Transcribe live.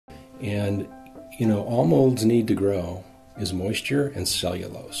And, all molds need to grow is moisture and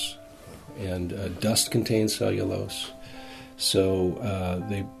cellulose. And dust contains cellulose, so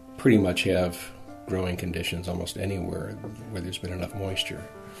they pretty much have growing conditions almost anywhere where there's been enough moisture.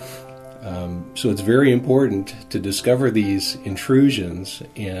 So it's very important to discover these intrusions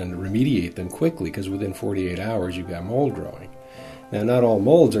and remediate them quickly, because within 48 hours you've got mold growing. Now, not all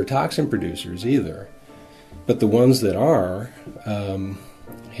molds are toxin producers either, but the ones that are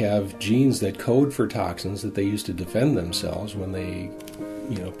have genes that code for toxins that they use to defend themselves when they,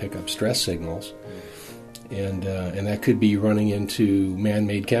 pick up stress signals. And that could be running into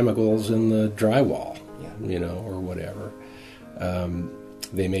man-made chemicals in the drywall, or whatever.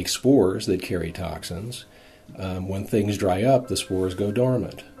 They make spores that carry toxins. When things dry up, the spores go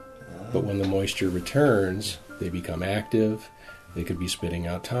dormant. But when the moisture returns, they become active. They could be spitting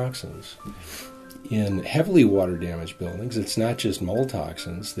out toxins. In heavily water-damaged buildings, it's not just mold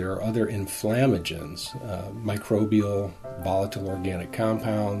toxins. There are other inflammagens, microbial volatile organic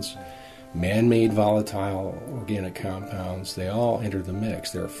compounds, man-made volatile organic compounds. They all enter the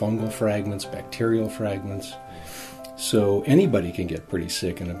mix. There are fungal fragments, bacterial fragments. So anybody can get pretty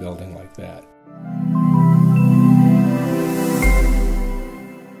sick in a building like that.